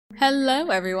Hello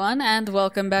everyone, and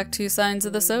welcome back to Signs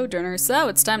of the Sojourner. So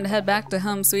it's time to head back to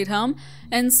Home Sweet Home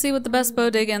and see what the best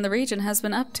bodega in the region has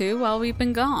been up to while we've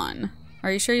been gone.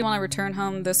 Are you sure you want to return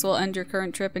home? This will end your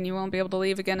current trip and you won't be able to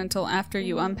leave again until after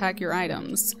you unpack your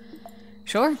items.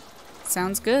 Sure.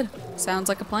 Sounds good. Sounds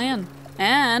like a plan.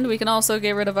 And we can also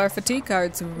get rid of our fatigue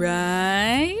cards,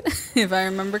 right? If I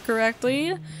remember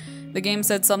correctly. The game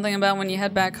said something about when you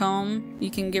head back home, you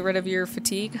can get rid of your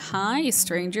fatigue. Hi,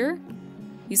 stranger.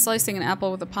 He's slicing an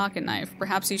apple with a pocket knife.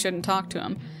 Perhaps you shouldn't talk to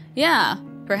him. Yeah,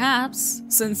 perhaps,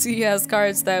 since he has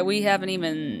cards that we haven't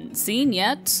even seen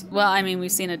yet. Well, I mean,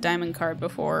 we've seen a diamond card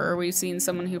before, or we've seen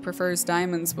someone who prefers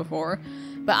diamonds before,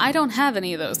 but I don't have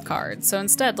any of those cards, so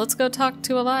instead, let's go talk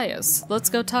to Elias. Let's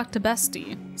go talk to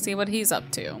Bestie, see what he's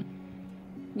up to.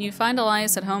 You find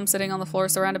Elias at home sitting on the floor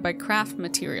surrounded by craft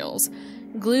materials.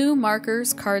 Glue,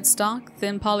 markers, cardstock,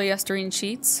 thin polyester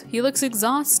sheets. He looks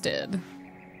exhausted.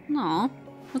 Aw.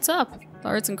 What's up? The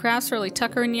arts and crafts really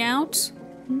tuckering you out?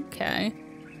 Okay.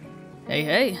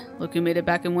 Hey, look who made it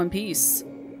back in one piece.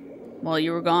 While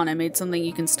you were gone, I made something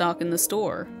you can stock in the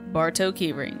store. Bartow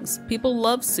key rings. People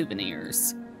love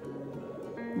souvenirs.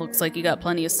 Looks like you got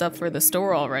plenty of stuff for the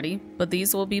store already, but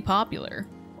these will be popular.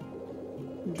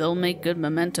 They'll make good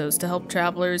mementos to help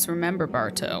travelers remember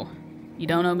Bartow. You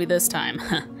don't owe me this time,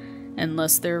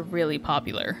 unless they're really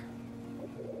popular.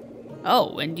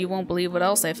 Oh, and you won't believe what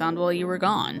else I found while you were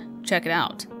gone. Check it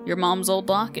out. Your mom's old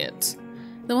locket.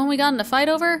 The one we got in a fight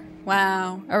over?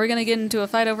 Wow. Are we gonna get into a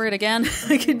fight over it again?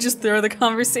 I could just throw the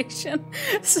conversation.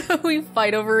 So we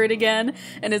fight over it again,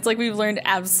 and it's like we've learned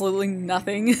absolutely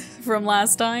nothing from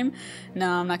last time. No,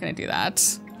 I'm not gonna do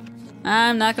that.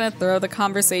 I'm not gonna throw the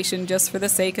conversation just for the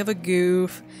sake of a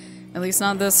goof. At least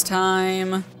not this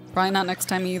time. Probably not next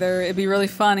time either. It'd be really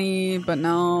funny, but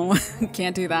no,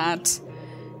 can't do that.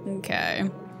 Okay.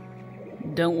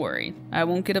 Don't worry. I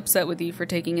won't get upset with you for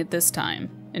taking it this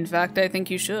time. In fact, I think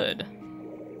you should.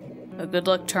 A good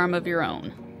luck charm of your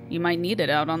own. You might need it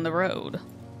out on the road.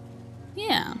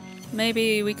 Yeah.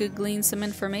 Maybe we could glean some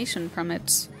information from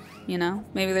it. You know?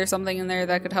 Maybe there's something in there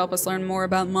that could help us learn more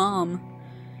about Mom.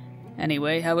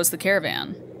 Anyway, how was the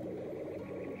caravan?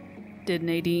 Did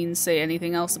Nadine say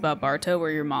anything else about Bartow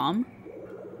or your mom?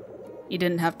 You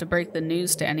didn't have to break the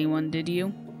news to anyone, did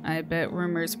you? I bet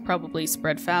rumors probably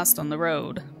spread fast on the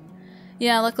road.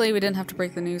 Yeah, luckily we didn't have to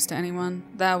break the news to anyone.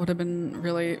 That would have been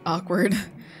really awkward.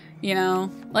 You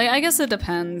know? Like, I guess it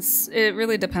depends. It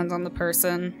really depends on the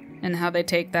person and how they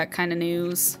take that kind of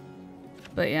news.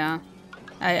 But yeah,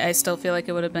 I still feel like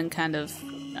it would have been kind of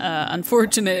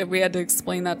unfortunate if we had to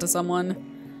explain that to someone.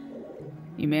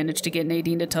 You managed to get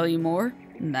Nadine to tell you more?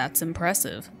 That's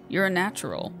impressive. You're a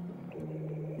natural.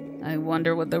 I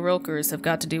wonder what the Rilkers have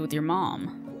got to do with your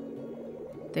mom.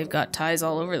 They've got ties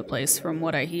all over the place from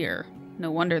what I hear.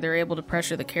 No wonder they're able to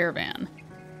pressure the caravan.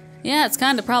 Yeah, it's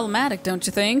kind of problematic, don't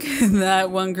you think?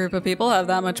 That one group of people have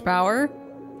that much power?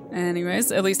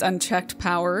 Anyways, at least unchecked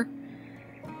power.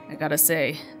 I gotta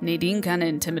say, Nadine kinda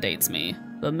intimidates me,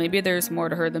 but maybe there's more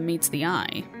to her than meets the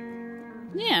eye.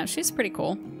 Yeah, she's pretty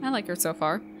cool. I like her so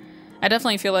far. I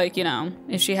definitely feel like, you know,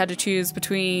 if she had to choose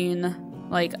between,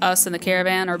 like, us and the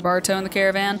caravan or Bartow and the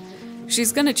caravan,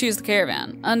 she's gonna choose the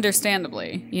caravan,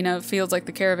 understandably. You know, it feels like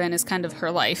the caravan is kind of her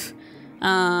life.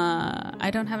 I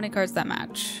don't have any cards that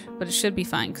match, but it should be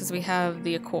fine because we have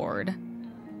the Accord.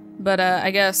 But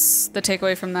I guess the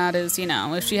takeaway from that is, you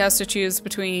know, if she has to choose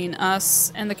between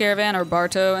us and the caravan or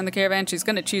Bartow and the caravan, she's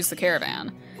gonna choose the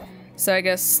caravan. So I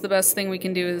guess the best thing we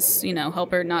can do is, you know,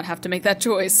 help her not have to make that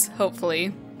choice,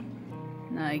 hopefully.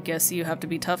 I guess you have to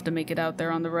be tough to make it out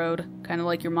there on the road, kind of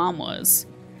like your mom was.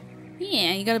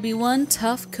 Yeah, you gotta be one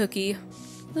tough cookie.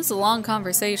 This is a long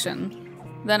conversation.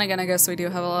 Then again, I guess we do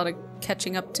have a lot of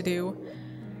catching up to do.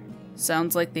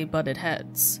 Sounds like they butted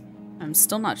heads. I'm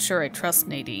still not sure I trust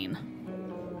Nadine.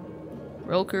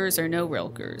 Rilkers or no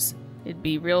Rilkers. It'd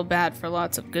be real bad for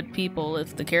lots of good people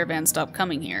if the caravan stopped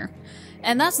coming here.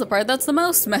 And that's the part that's the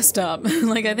most messed up.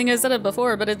 Like, I think I said it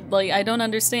before, but I don't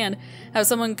understand how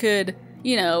someone could,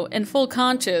 you know, in full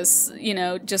conscious, you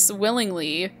know, just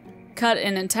willingly cut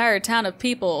an entire town of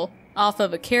people off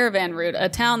of a caravan route, a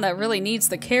town that really needs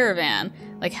the caravan.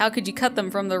 Like, how could you cut them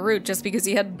from the route just because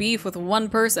you had beef with one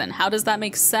person? How does that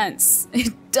make sense?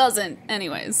 It doesn't.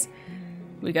 Anyways,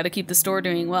 we gotta keep the store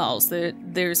doing well, so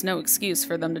there's no excuse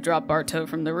for them to drop Bartow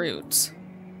from the route.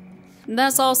 And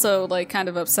that's also, like, kind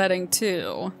of upsetting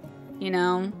too, you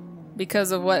know,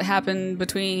 because of what happened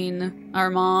between our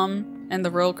mom and the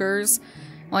Rilkers.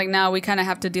 Like, now we kind of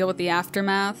have to deal with the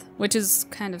aftermath, which is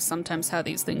kind of sometimes how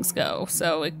these things go,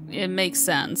 so it makes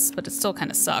sense, but it still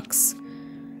kind of sucks.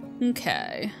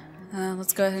 Okay,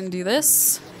 let's go ahead and do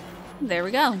this. There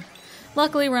we go.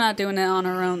 Luckily, we're not doing it on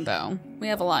our own, though. We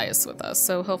have Elias with us,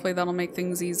 so hopefully that'll make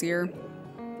things easier.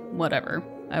 Whatever.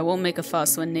 I won't make a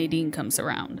fuss when Nadine comes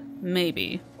around.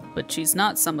 Maybe. But she's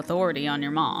not some authority on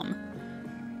your mom.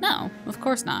 No, of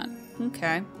course not.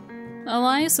 Okay.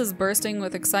 Elias is bursting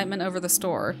with excitement over the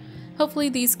store. Hopefully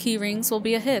these key rings will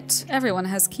be a hit. Everyone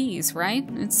has keys, right?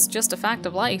 It's just a fact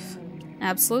of life.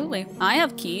 Absolutely. I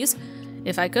have keys.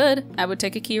 If I could, I would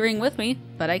take a key ring with me,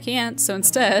 but I can't, so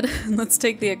instead, let's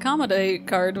take the accommodate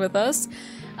card with us,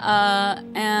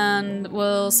 and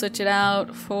we'll switch it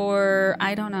out for,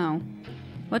 I don't know.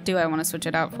 What do I want to switch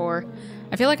it out for?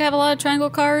 I feel like I have a lot of triangle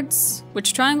cards,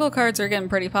 which triangle cards are getting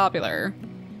pretty popular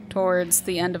towards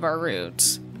the end of our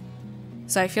route.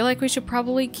 So I feel like we should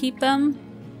probably keep them,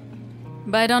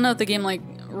 but I don't know if the game, like,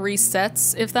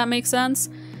 resets, if that makes sense.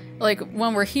 Like,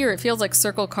 when we're here, it feels like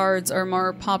circle cards are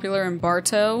more popular in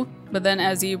Bartow, but then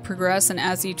as you progress and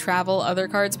as you travel, other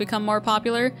cards become more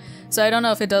popular. So I don't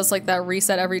know if it does, like, that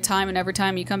reset every time, and every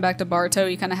time you come back to Bartow,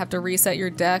 you kind of have to reset your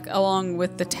deck along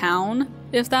with the town,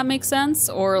 if that makes sense.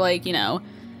 Or, like, you know,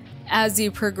 as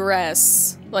you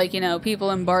progress, like, you know,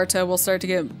 people in Bartow will start to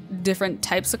get different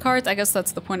types of cards. I guess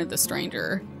that's the point of the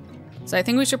Stranger. So I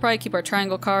think we should probably keep our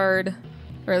triangle card,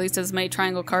 or at least as many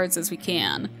triangle cards as we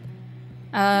can.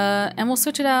 And we'll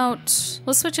switch it out.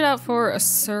 Let's switch it out for a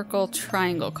circle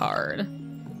triangle card.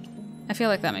 I feel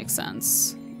like that makes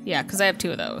sense. Yeah, because I have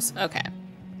 2 of those. Okay.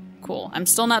 Cool. I'm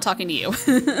still not talking to you.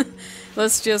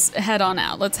 Let's just head on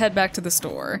out. Let's head back to the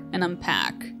store and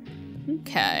unpack.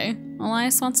 Okay.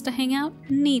 Elias wants to hang out?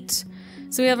 Neat.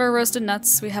 So we have our roasted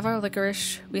nuts, we have our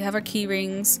licorice, we have our key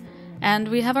rings, and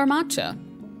we have our matcha.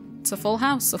 It's a full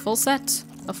house, a full set,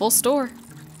 a full store.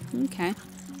 Okay.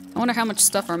 I wonder how much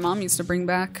stuff our mom used to bring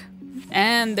back.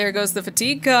 And there goes the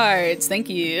fatigue cards. Thank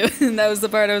you. That was the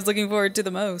part I was looking forward to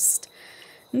the most.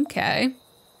 Okay.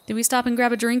 Did we stop and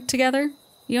grab a drink together?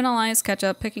 You and Elias catch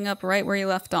up, picking up right where you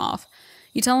left off.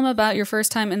 You tell him about your first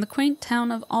time in the quaint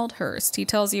town of Aldhurst. He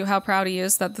tells you how proud he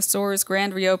is that the store's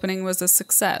grand reopening was a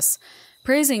success,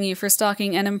 praising you for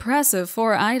stocking an impressive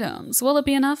 4 items. Will it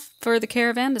be enough for the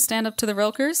caravan to stand up to the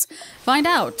Rilkers? Find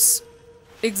out.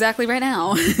 Exactly right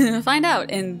now. Find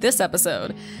out in this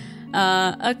episode.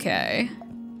 Okay.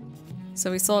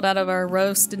 So we sold out of our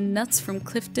roasted nuts from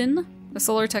Clifton. The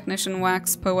solar technician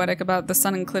waxed poetic about the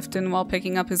sun in Clifton while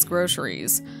picking up his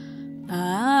groceries.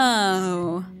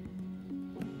 Oh.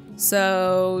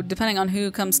 So, depending on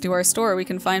who comes to our store, we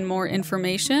can find more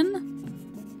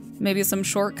information. Maybe some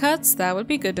shortcuts. That would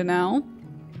be good to know.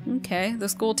 Okay. The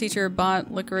school teacher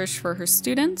bought licorice for her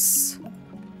students.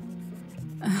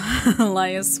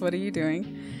 Elias, what are you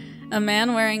doing? A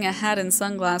man wearing a hat and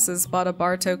sunglasses bought a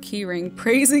Bartow keyring,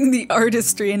 praising the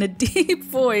artistry in a deep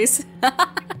voice.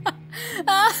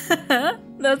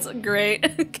 That's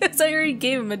great, because I already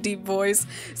gave him a deep voice,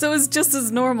 so it was just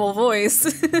his normal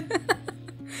voice.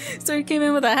 So he came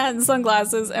in with a hat and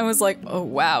sunglasses and was like, oh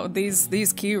wow, these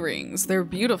keyrings, they're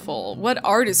beautiful. What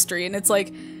artistry? And it's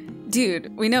like,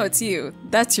 dude, we know it's you.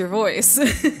 That's your voice.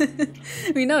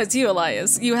 We know it's you,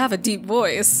 Elias. You have a deep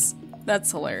voice.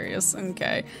 That's hilarious.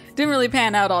 Okay. Didn't really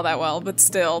pan out all that well, but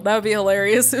still, that would be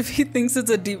hilarious if he thinks it's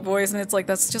a deep voice and it's like,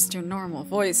 that's just your normal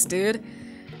voice, dude.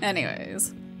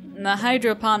 Anyways. The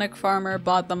hydroponic farmer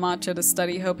bought the matcha to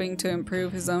study, hoping to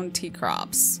improve his own tea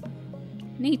crops.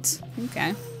 Neat.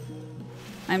 Okay.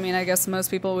 I mean, I guess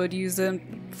most people would use it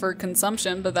for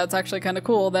consumption, but that's actually kind of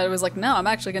cool that it was like, no, I'm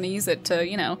actually going to use it to,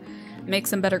 you know, make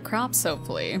some better crops,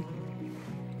 hopefully.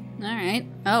 Alright.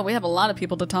 Oh, we have a lot of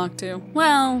people to talk to.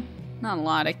 Well, not a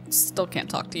lot. I still can't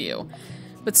talk to you.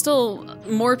 But still,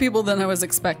 more people than I was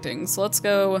expecting. So let's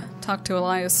go talk to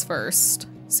Elias first.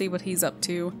 See what he's up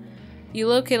to. You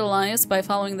locate Elias by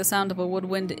following the sound of a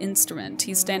woodwind instrument.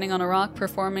 He's standing on a rock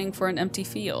performing for an empty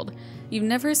field. You've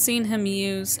never seen him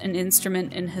use an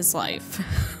instrument in his life.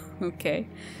 Okay.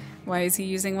 Why is he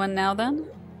using one now then?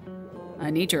 I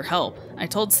need your help. I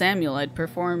told Samuel I'd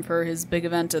perform for his big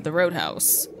event at the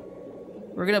Roadhouse.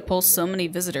 We're gonna pull so many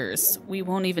visitors, we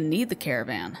won't even need the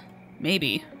caravan.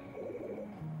 Maybe.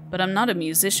 But I'm not a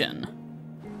musician.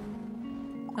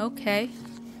 Okay.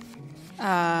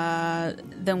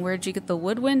 Then where'd you get the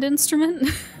woodwind instrument?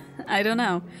 I don't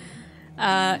know.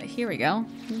 Here we go.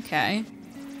 Okay.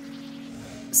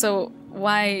 So,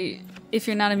 why, if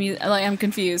you're not a like, I'm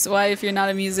confused. Why, if you're not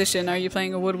a musician, are you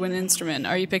playing a woodwind instrument?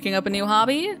 Are you picking up a new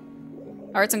hobby?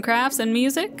 Arts and crafts and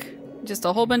music? Just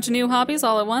a whole bunch of new hobbies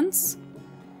all at once?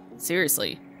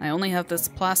 Seriously, I only have this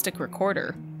plastic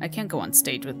recorder. I can't go on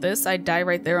stage with this. I'd die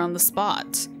right there on the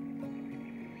spot.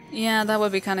 Yeah, that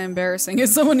would be kind of embarrassing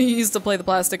as someone who used to play the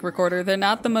plastic recorder. They're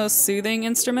not the most soothing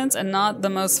instruments and not the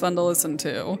most fun to listen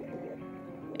to.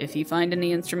 If you find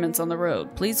any instruments on the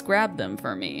road, please grab them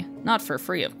for me. Not for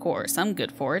free, of course. I'm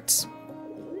good for it.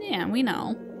 Yeah, we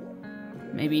know.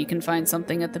 Maybe you can find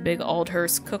something at the big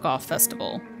Aldhurst Cook-Off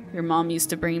Festival. Your mom used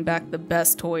to bring back the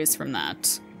best toys from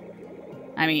that.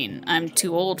 I mean, I'm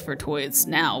too old for toys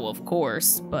now, of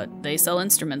course, but they sell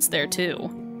instruments there too.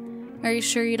 Are you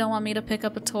sure you don't want me to pick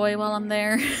up a toy while I'm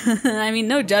there? I mean,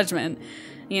 no judgment,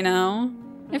 you know?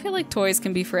 I feel like toys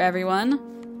can be for everyone.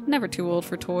 Never too old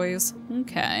for toys.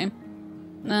 Okay.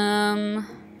 I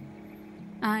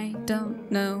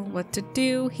don't know what to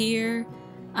do here.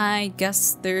 I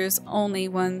guess there's only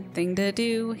one thing to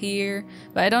do here.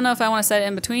 But I don't know if I want to set it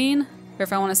in between or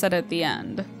if I want to set it at the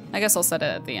end. I guess I'll set it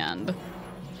at the end.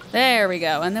 There we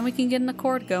go. And then we can get an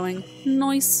accord going.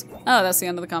 Nice. Oh, that's the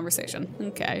end of the conversation.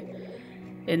 Okay.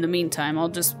 In the meantime, I'll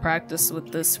just practice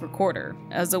with this recorder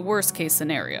as a worst case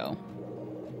scenario.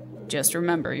 Just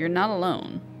remember, you're not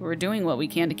alone. We're doing what we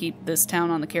can to keep this town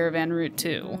on the caravan route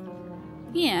too.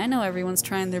 Yeah, I know everyone's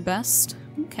trying their best.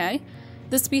 Okay.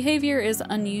 This behavior is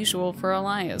unusual for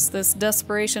Elias, this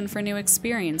desperation for new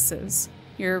experiences.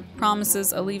 Your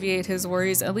promises alleviate his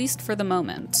worries, at least for the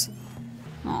moment.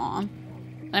 Aw.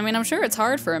 I mean, I'm sure it's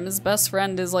hard for him. His best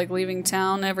friend is like leaving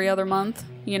town every other month,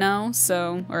 you know?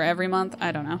 So, or every month,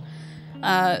 I don't know.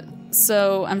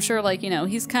 So I'm sure, like, you know,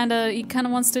 he kind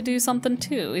of wants to do something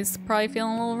too. He's probably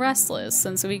feeling a little restless,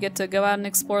 and so we get to go out and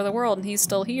explore the world, and he's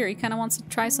still here. He kind of wants to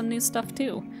try some new stuff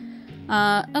too.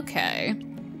 Okay.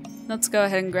 Let's go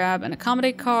ahead and grab an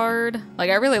accommodate card. Like,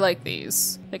 I really like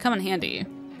these. They come in handy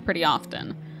pretty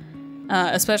often.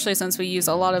 Especially since we use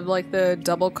a lot of, like, the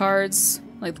double cards.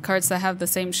 Like, the cards that have the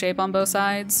same shape on both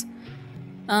sides.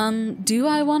 Do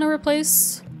I want to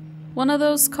replace one of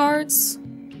those cards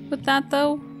with that,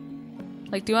 though?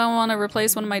 Like, do I want to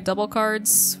replace one of my double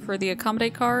cards for the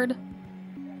accommodate card?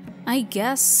 I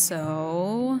guess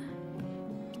so.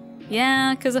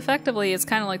 Yeah, because effectively it's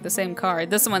kind of like the same card.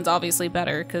 This one's obviously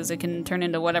better because it can turn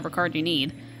into whatever card you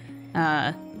need.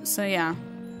 So yeah.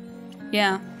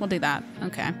 Yeah, we'll do that.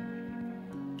 Okay.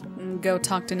 Go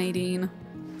talk to Nadine.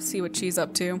 See what she's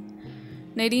up to.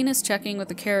 Nadine is checking with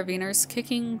the caravanners,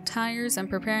 kicking tires and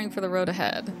preparing for the road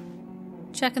ahead.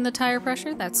 Checking the tire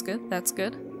pressure? That's good, that's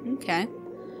good. Okay.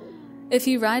 If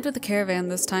you ride with the caravan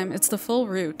this time, it's the full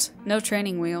route. No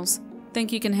training wheels.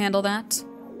 Think you can handle that?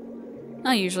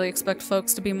 I usually expect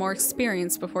folks to be more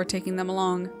experienced before taking them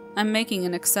along. I'm making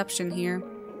an exception here.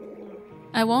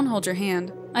 I won't hold your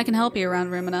hand. I can help you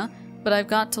around Rimina, but I've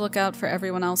got to look out for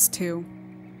everyone else too.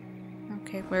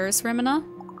 Okay, where is Rimina?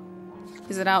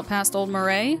 Is it out past Old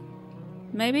Moray?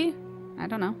 Maybe? I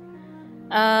don't know.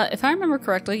 If I remember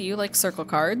correctly, you like circle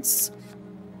cards.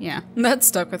 Yeah, that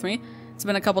stuck with me. It's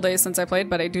been a couple days since I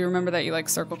played, but I do remember that you like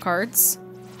circle cards.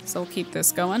 So we'll keep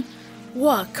this going.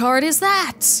 What card is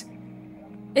that?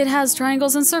 It has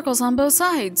triangles and circles on both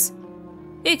sides.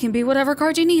 It can be whatever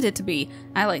card you need it to be.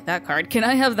 I like that card. Can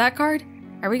I have that card?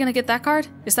 Are we gonna get that card?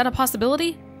 Is that a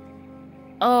possibility?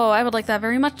 Oh, I would like that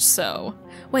very much so.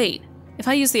 Wait, if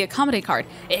I use the accommodate card,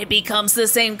 it becomes the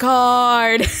same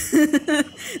card!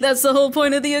 That's the whole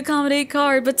point of the accommodate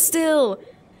card, but still.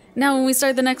 Now when we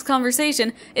start the next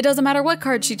conversation, it doesn't matter what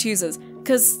card she chooses,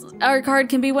 because our card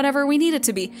can be whatever we need it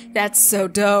to be. That's so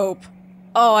dope.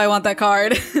 Oh, I want that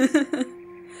card.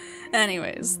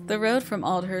 Anyways, the road from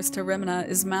Aldhurst to Rimina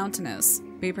is mountainous.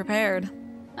 Be prepared.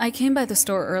 I came by the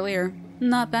store earlier.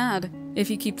 Not bad. If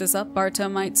you keep this up, Bartow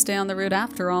might stay on the route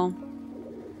after all.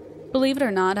 Believe it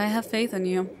or not, I have faith in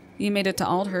you. You made it to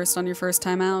Aldhurst on your first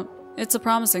time out. It's a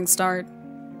promising start.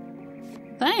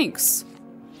 Thanks.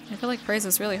 I feel like praise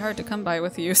is really hard to come by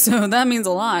with you, so that means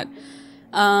a lot.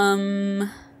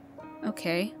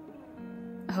 Okay.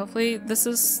 Hopefully this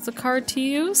is the card to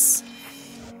use.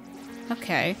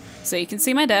 Okay, so you can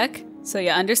see my deck, so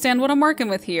you understand what I'm working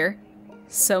with here.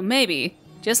 So maybe,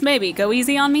 just maybe, go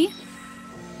easy on me?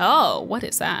 Oh, what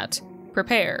is that?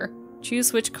 Prepare.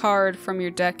 Choose which card from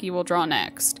your deck you will draw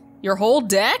next. Your whole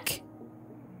deck?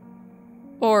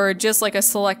 Or just like a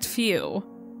select few?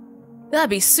 That'd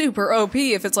be super OP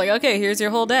if it's like, okay, here's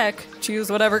your whole deck.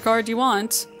 Choose whatever card you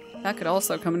want. That could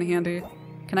also come in handy.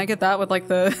 Can I get that with like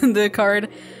the card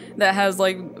that has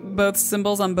like both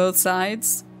symbols on both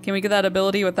sides? Can we get that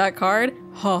ability with that card?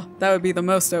 Oh, that would be the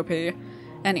most OP.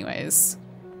 Anyways,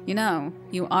 you know,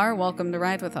 you are welcome to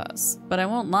ride with us, but I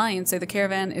won't lie and say the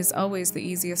caravan is always the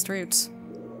easiest route.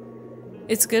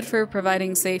 It's good for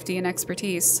providing safety and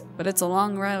expertise, but it's a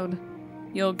long road.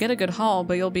 You'll get a good haul,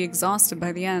 but you'll be exhausted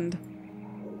by the end.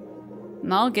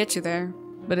 And I'll get you there,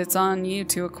 but it's on you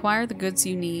to acquire the goods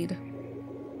you need.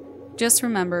 Just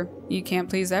remember, you can't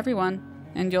please everyone,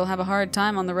 and you'll have a hard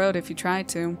time on the road if you try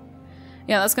to.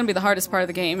 Yeah, that's gonna be the hardest part of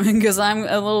the game, because I'm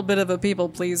a little bit of a people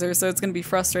pleaser, so it's gonna be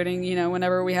frustrating, you know,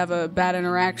 whenever we have a bad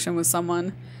interaction with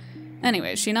someone.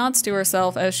 Anyway, she nods to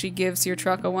herself as she gives your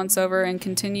truck a once-over and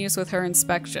continues with her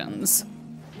inspections.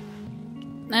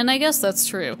 And I guess that's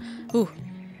true. Ooh.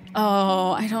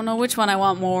 Oh, I don't know which one I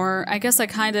want more. I guess I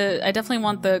definitely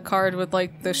want the card with,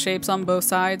 like, the shapes on both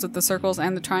sides, with the circles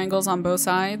and the triangles on both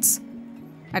sides.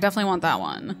 I definitely want that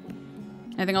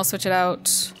one. I think I'll switch it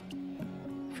out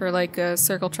for, like, a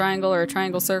circle triangle or a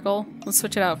triangle circle. Let's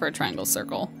switch it out for a triangle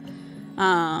circle.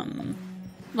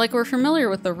 Like, we're familiar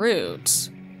with the route.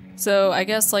 So I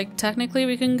guess, like, technically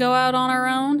we can go out on our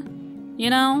own, you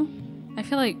know? I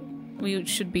feel like we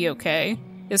should be okay.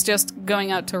 It's just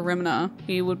going out to Rimna.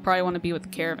 We would probably want to be with the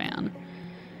caravan.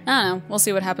 I don't know. We'll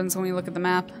see what happens when we look at the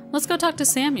map. Let's go talk to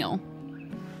Samuel.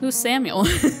 Who's Samuel?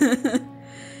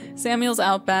 Samuel's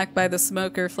out back by the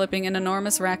smoker, flipping an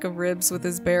enormous rack of ribs with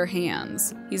his bare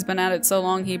hands. He's been at it so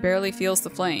long he barely feels the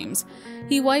flames.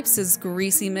 He wipes his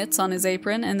greasy mitts on his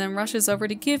apron and then rushes over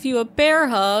to give you a bear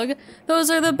hug. Those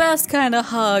are the best kind of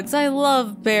hugs. I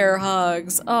love bear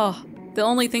hugs. Oh. The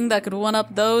only thing that could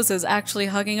one-up those is actually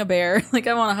hugging a bear. Like,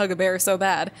 I want to hug a bear so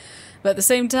bad. But at the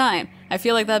same time, I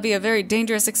feel like that'd be a very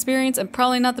dangerous experience and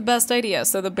probably not the best idea.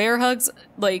 So the bear hugs,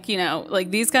 like, you know,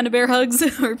 like these kind of bear hugs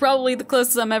are probably the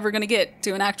closest I'm ever gonna get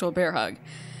to an actual bear hug.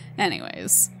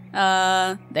 Anyways,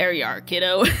 there you are,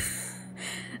 kiddo.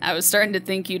 I was starting to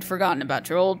think you'd forgotten about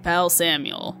your old pal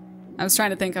Samuel. I was trying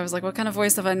to think, I was like, what kind of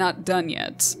voice have I not done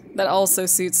yet that also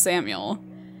suits Samuel?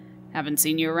 Haven't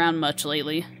seen you around much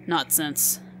lately. Not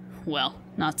since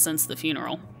the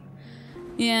funeral.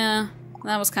 Yeah,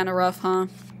 that was kind of rough, huh?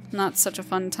 Not such a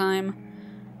fun time.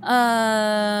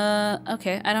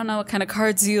 Okay, I don't know what kind of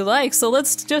cards you like, so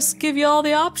let's just give you all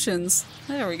the options.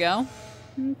 There we go.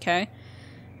 Okay.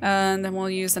 And then we'll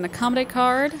use an accommodate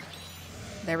card.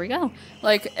 There we go.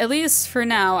 Like, at least for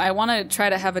now, I want to try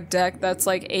to have a deck that's,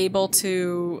 like, able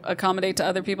to accommodate to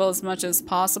other people as much as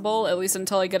possible, at least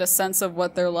until I get a sense of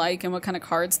what they're like and what kind of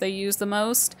cards they use the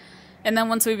most. And then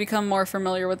once we become more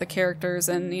familiar with the characters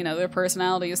and, you know, their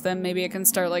personalities, then maybe I can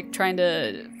start, like, trying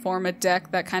to form a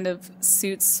deck that kind of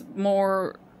suits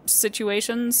more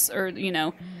situations or, you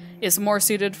know, is more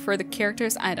suited for the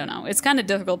characters. I don't know. It's kind of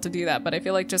difficult to do that, but I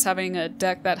feel like just having a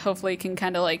deck that hopefully can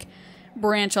kind of, like,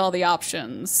 branch all the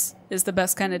options is the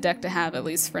best kind of deck to have, at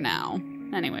least for now.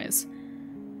 Anyways.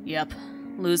 Yep.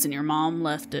 Losing your mom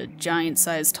left a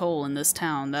giant-sized hole in this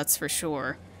town, that's for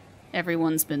sure.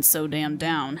 Everyone's been so damn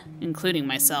down, including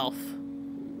myself.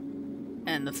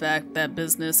 And the fact that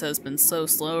business has been so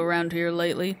slow around here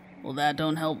lately, well, that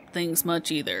don't help things much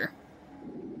either.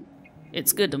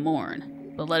 It's good to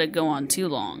mourn, but let it go on too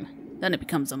long, then it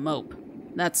becomes a mope.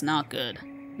 That's not good.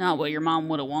 Not what your mom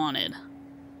would have wanted.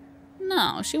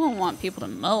 No, she won't want people to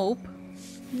mope.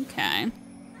 Okay.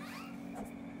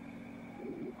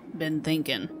 Been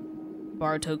thinking.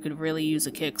 Bartow could really use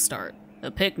a kickstart.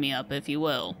 A pick-me-up, if you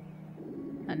will.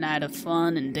 A night of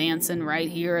fun and dancing right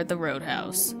here at the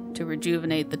Roadhouse, to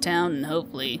rejuvenate the town and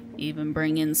hopefully even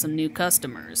bring in some new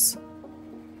customers.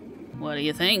 What do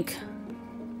you think?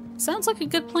 Sounds like a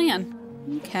good plan.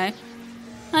 Okay.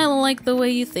 I like the way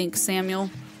you think,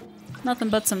 Samuel. Nothing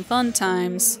but some fun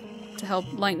times to help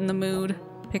lighten the mood,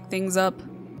 pick things up.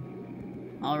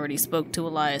 Already spoke to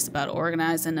Elias about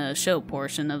organizing a show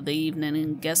portion of the evening,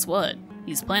 and guess what?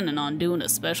 He's planning on doing a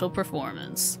special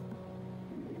performance.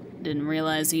 Didn't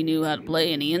realize he knew how to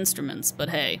play any instruments, but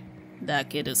hey, that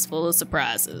kid is full of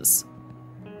surprises.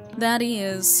 That he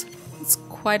is. It's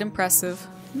quite impressive.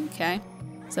 Okay.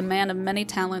 He's a man of many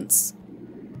talents.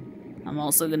 I'm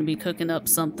also going to be cooking up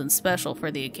something special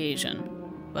for the occasion.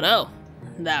 But oh,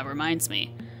 that reminds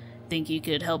me. Think you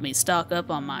could help me stock up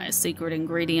on my secret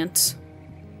ingredient?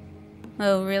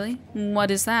 Oh, really?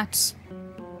 What is that?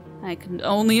 I can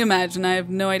only imagine. I have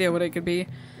no idea what it could be.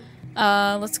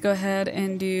 Let's go ahead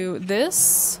and do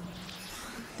this.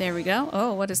 There we go.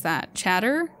 Oh, what is that?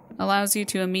 Chatter? Allows you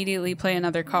to immediately play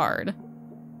another card.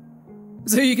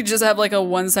 So you could just have like a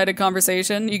one-sided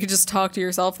conversation? You could just talk to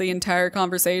yourself the entire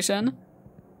conversation?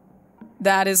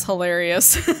 That is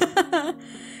hilarious.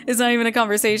 It's not even a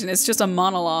conversation, it's just a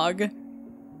monologue.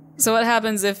 So what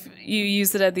happens if you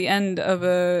use it at the end of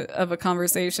a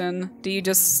conversation? Do you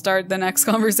just start the next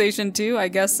conversation too? I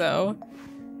guess so.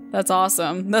 That's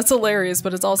awesome. That's hilarious,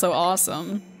 but it's also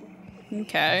awesome.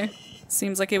 Okay.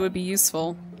 Seems like it would be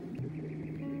useful.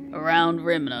 Around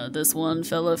Rimna, this one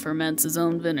fella ferments his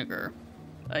own vinegar.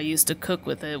 I used to cook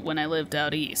with it when I lived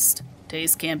out east.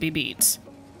 Taste can't be beat.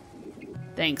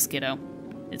 Thanks, kiddo.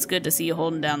 It's good to see you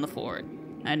holding down the fort.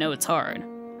 I know it's hard,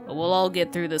 but we'll all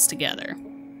get through this together.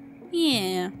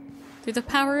 Yeah. Through the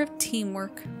power of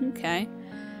teamwork. Okay.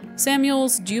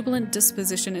 Samuel's jubilant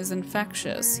disposition is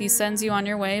infectious. He sends you on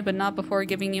your way, but not before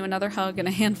giving you another hug and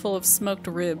a handful of smoked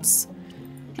ribs.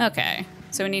 Okay.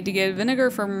 So we need to get vinegar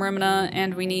from Rimina,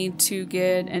 and we need to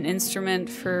get an instrument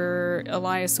for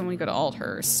Elias when we go to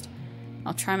Aldhurst.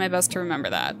 I'll try my best to remember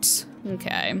that.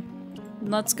 Okay.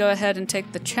 Let's go ahead and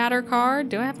take the chatter card.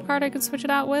 Do I have a card I could switch it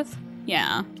out with?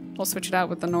 Yeah. We'll switch it out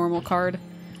with the normal card.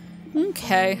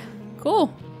 Okay.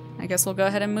 Cool. I guess we'll go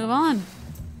ahead and move on.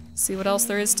 See what else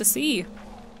there is to see.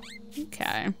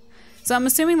 Okay. So I'm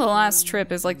assuming the last trip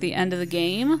is like the end of the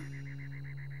game.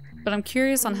 But I'm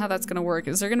curious on how that's going to work.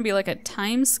 Is there going to be like a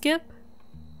time skip?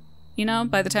 You know,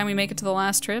 by the time we make it to the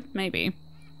last trip? Maybe.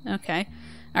 Okay.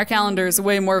 Our calendar is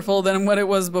way more full than what it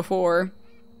was before.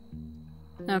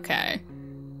 Okay.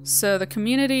 So the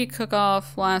community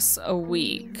cook-off lasts a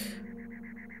week.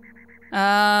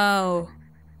 Oh.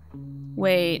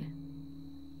 Wait.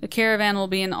 The caravan will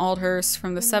be in Aldhurst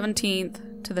from the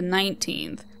 17th to the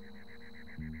 19th.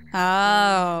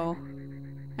 Oh.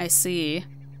 I see.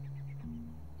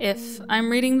 If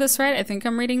I'm reading this right, I think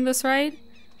I'm reading this right.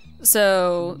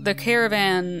 So the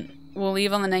caravan will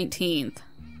leave on the 19th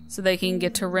so they can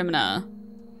get to Rimina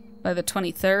by the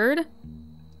 23rd.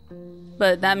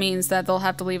 But that means that they'll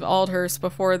have to leave Aldhurst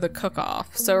before the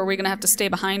cook-off. So are we gonna have to stay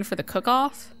behind for the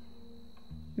cook-off?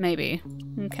 Maybe.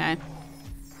 Okay.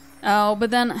 Oh,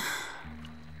 but then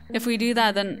if we do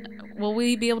that, then will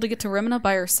we be able to get to Rimina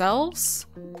by ourselves?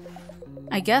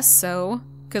 I guess so.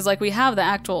 Because, like, we have the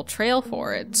actual trail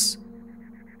for it.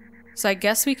 So I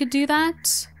guess we could do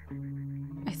that?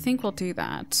 I think we'll do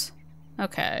that.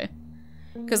 Okay.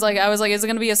 Because, like, I was like, is it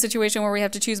going to be a situation where we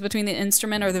have to choose between the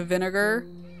instrument or the vinegar?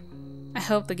 I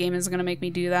hope the game isn't going to make me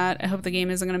do that. I hope the game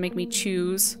isn't going to make me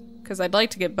choose. Because I'd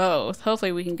like to get both.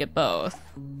 Hopefully we can get both.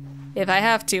 If I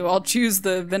have to, I'll choose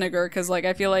the vinegar. Because, like,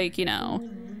 I feel like, you know,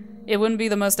 it wouldn't be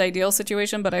the most ideal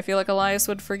situation, but I feel like Elias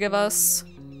would forgive us.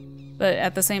 But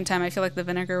at the same time, I feel like the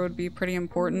vinegar would be pretty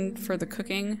important for the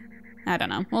cooking. I don't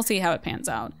know. We'll see how it pans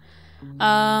out.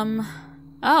 Oh,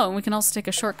 and we can also take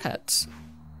a shortcut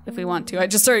if we want to. I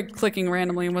just started clicking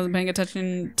randomly and wasn't paying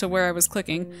attention to where I was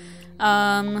clicking.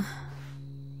 So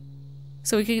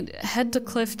we could head to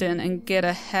Clifton and get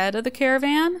ahead of the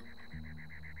caravan,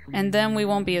 and then we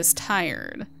won't be as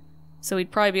tired. So we'd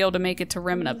probably be able to make it to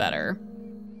Rimina better.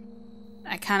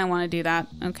 I kind of want to do that.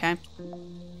 Okay.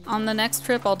 On the next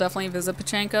trip, I'll definitely visit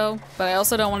Pachenko, but I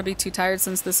also don't want to be too tired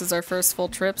since this is our first full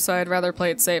trip, so I'd rather play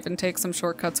it safe and take some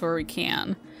shortcuts where we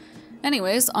can.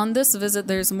 Anyways, on this visit,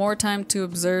 there's more time to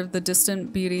observe the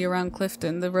distant beauty around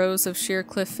Clifton, the rows of sheer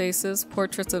cliff faces,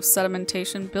 portraits of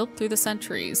sedimentation built through the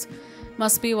centuries.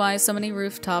 Must be why so many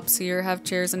rooftops here have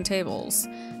chairs and tables.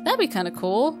 That'd be kind of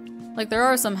cool. Like, there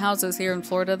are some houses here in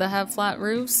Florida that have flat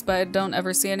roofs, but I don't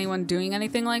ever see anyone doing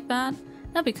anything like that.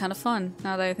 That'd be kind of fun,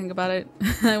 now that I think about it.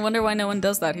 I wonder why no one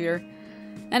does that here.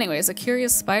 Anyways, a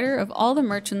curious spider, of all the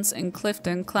merchants in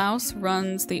Clifton, Klaus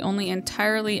runs the only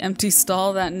entirely empty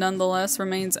stall that nonetheless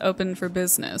remains open for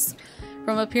business.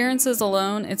 From appearances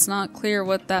alone, it's not clear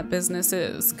what that business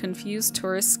is. Confused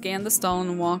tourists scan the stall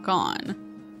and walk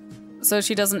on. So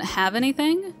she doesn't have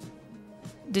anything?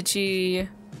 Did she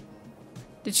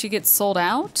get sold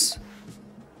out?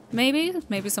 Maybe?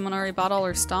 Maybe someone already bought all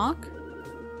her stock?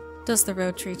 Does the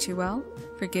road treat you well?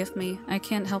 Forgive me, I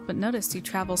can't help but notice you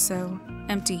travel so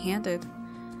empty-handed.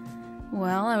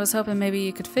 Well, I was hoping maybe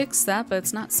you could fix that, but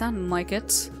it's not sounding like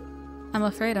it. I'm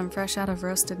afraid I'm fresh out of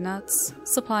roasted nuts,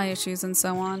 supply issues and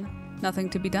so on. Nothing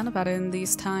to be done about it in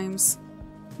these times.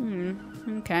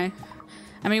 Okay.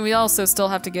 I mean, we also still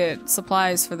have to get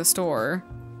supplies for the store.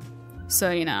 So,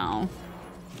 you know,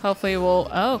 hopefully we'll...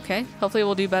 Oh, okay. Hopefully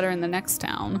we'll do better in the next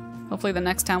town. Hopefully the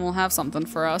next town will have something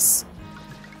for us.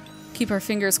 Keep our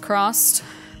fingers crossed.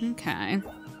 Okay.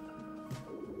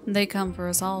 They come for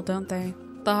us all, don't they?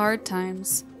 The hard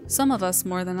times. Some of us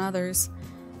more than others.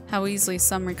 How easily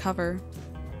some recover.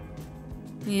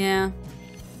 Yeah.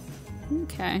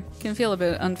 Okay. Can feel a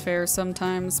bit unfair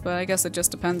sometimes, but I guess it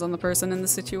just depends on the person and the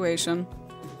situation.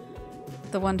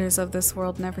 The wonders of this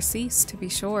world never cease, to be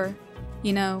sure.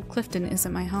 You know, Clifton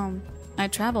isn't my home. I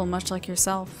travel much like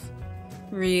yourself.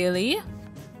 Really?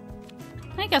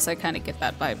 I guess I kind of get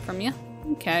that vibe from you.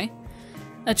 Okay.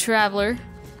 A traveler,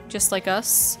 just like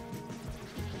us.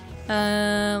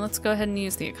 Let's go ahead and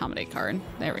use the accommodate card.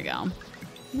 There we go.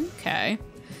 Okay.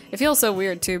 It feels so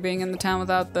weird too, being in the town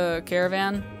without the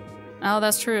caravan. Oh,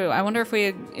 that's true. I wonder if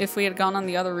we had gone on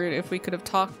the other route, if we could have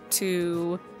talked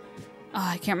to... Oh,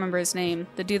 I can't remember his name.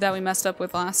 The dude that we messed up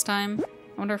with last time.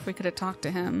 I wonder if we could have talked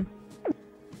to him.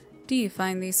 Do you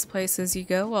find these places you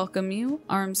go welcome you,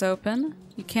 arms open?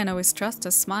 You can't always trust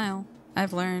a smile.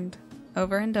 I've learned.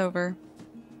 Over and over.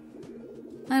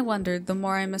 I wondered the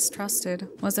more I mistrusted.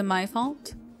 Was it my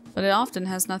fault? But it often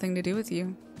has nothing to do with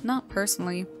you. Not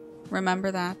personally.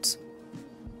 Remember that.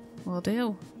 Will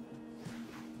do.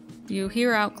 You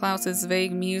hear out Klaus's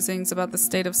vague musings about the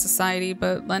state of society,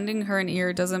 but lending her an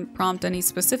ear doesn't prompt any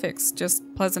specifics, just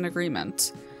pleasant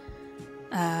agreement.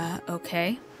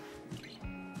 Okay.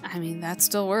 I mean, that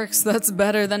still works. That's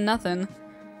better than nothing.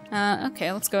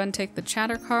 Okay, let's go ahead and take the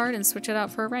chatter card and switch it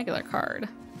out for a regular card.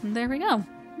 And there we go.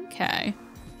 Okay.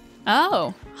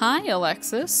 Oh, hi,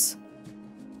 Alexis.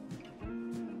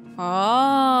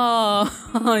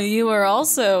 Oh, you are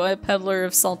also a peddler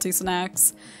of salty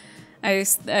snacks. I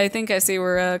think I see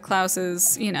where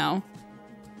Klaus's, you know,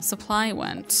 supply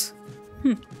went.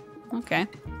 Okay.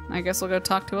 I guess we'll go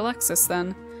talk to Alexis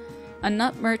then. A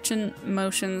nut merchant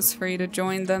motions for you to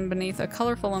join them beneath a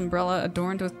colorful umbrella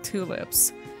adorned with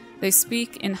tulips. They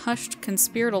speak in hushed,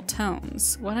 conspiratorial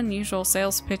tones. What unusual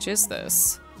sales pitch is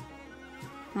this?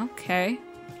 Okay.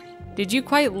 Did you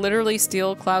quite literally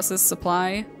steal Klaus's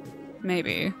supply?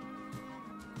 Maybe.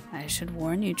 I should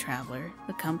warn you, traveler,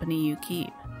 the company you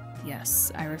keep.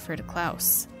 Yes, I refer to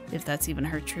Klaus, if that's even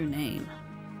her true name.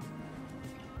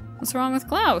 What's wrong with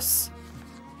Klaus?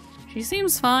 She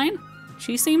seems fine.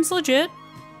 She seems legit.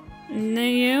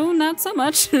 You, not so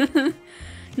much.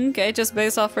 Okay, just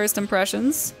based off first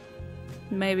impressions.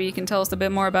 Maybe you can tell us a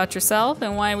bit more about yourself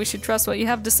and why we should trust what you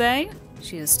have to say?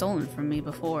 She has stolen from me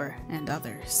before, and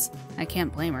others. I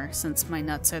can't blame her, since my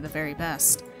nuts are the very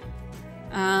best.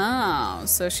 Oh,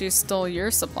 so she stole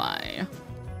your supply.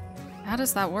 How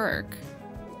does that work?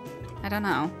 I don't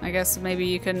know. I guess maybe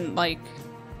you can, like...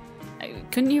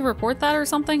 Couldn't you report that or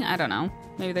something? I don't know.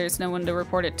 Maybe there's no one to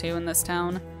report it to in this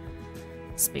town.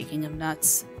 Speaking of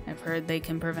nuts, I've heard they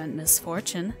can prevent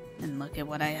misfortune, and look at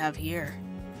what I have here.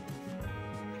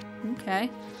 Okay.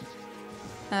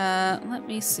 Let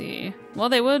me see. Well,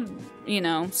 they would, you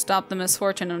know, stop the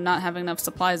misfortune of not having enough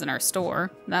supplies in our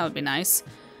store. That would be nice.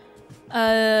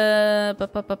 You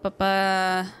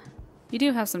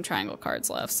do have some triangle cards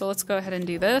left, so let's go ahead and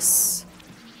do this.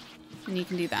 And you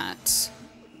can do that.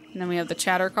 And then we have the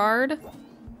chatter card.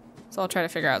 So I'll try to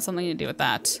figure out something to do with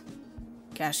that.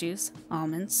 Cashews,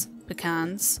 almonds,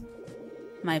 pecans.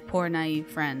 My poor naive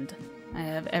friend. I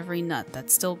have every nut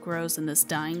that still grows in this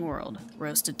dying world,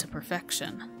 roasted to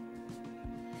perfection.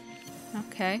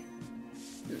 Okay.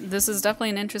 This is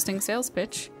definitely an interesting sales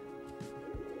pitch.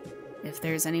 If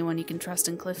there's anyone you can trust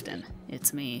in Clifton,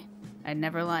 it's me. I'd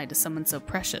never lie to someone so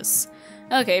precious.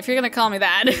 Okay, if you're gonna call me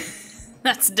that,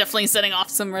 that's definitely setting off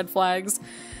some red flags.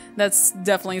 That's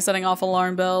definitely setting off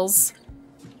alarm bells.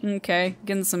 Okay,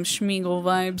 getting some Schmeagol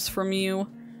vibes from you.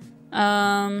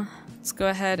 Let's go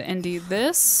ahead and do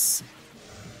this.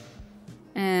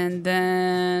 And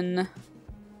then...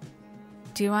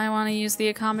 Do I want to use the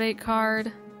accommodate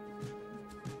card?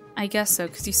 I guess so,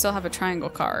 because you still have a triangle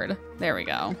card. There we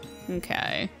go.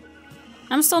 Okay.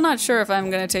 I'm still not sure if I'm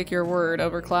going to take your word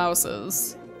over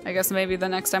Klaus's. I guess maybe the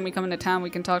next time we come into town we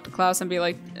can talk to Klaus and be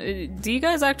like, do you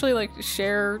guys actually, like,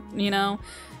 share, you know,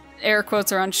 air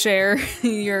quotes around share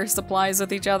your supplies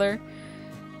with each other?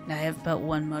 I have but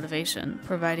one motivation,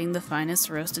 providing the finest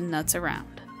roasted nuts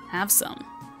around. Have some.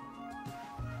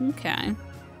 Okay.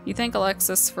 You thank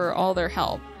Alexis for all their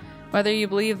help. Whether you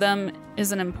believe them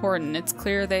isn't important. It's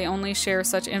clear they only share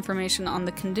such information on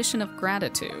the condition of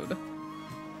gratitude.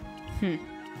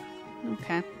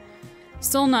 Okay.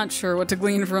 Still not sure what to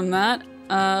glean from that.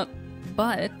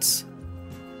 But...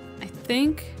 I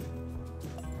think...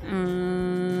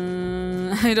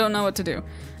 I don't know what to do.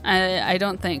 I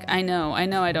don't think. I know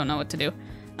I don't know what to do.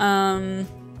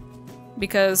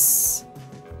 Because...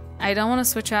 I don't want to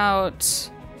switch out...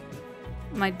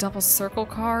 my double circle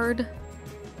card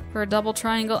for a double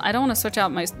triangle. I don't want to switch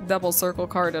out my double circle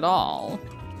card at all.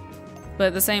 But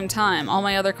at the same time, all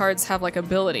my other cards have like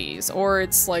abilities, or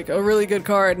it's like a really good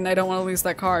card and I don't want to lose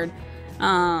that card.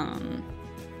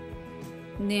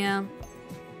 Yeah.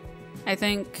 I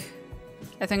think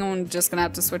I'm just gonna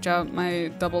have to switch out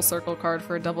my double circle card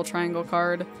for a double triangle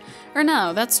card. Or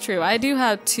no, that's true. I do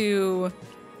have two...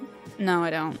 No, I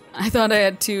don't. I thought I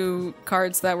had two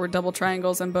cards that were double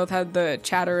triangles and both had the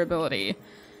chatter ability.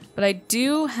 But I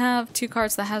do have two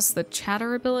cards that has the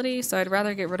chatter ability, so I'd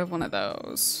rather get rid of one of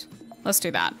those. Let's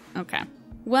do that. Okay.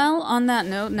 Well, on that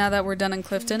note, now that we're done in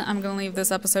Clifton, I'm going to leave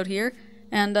this episode here.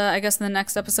 And I guess in the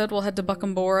next episode, we'll head to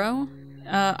Buck'em-Boro.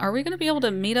 Are we going to be able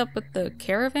to meet up with the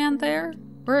caravan there?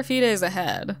 We're a few days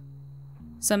ahead.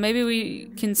 So maybe we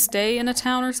can stay in a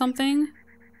town or something?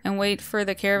 And wait for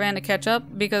the caravan to catch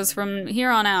up, because from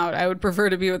here on out, I would prefer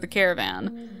to be with the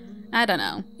caravan. I don't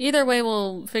know. Either way,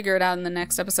 we'll figure it out in the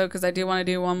next episode because I do want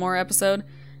to do one more episode.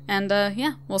 And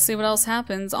yeah, we'll see what else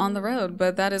happens on the road,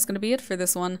 but that is going to be it for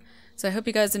this one. So I hope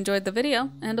you guys enjoyed the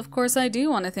video, and of course I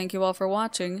do want to thank you all for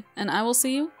watching, and I will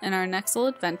see you in our next little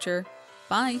adventure.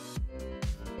 Bye!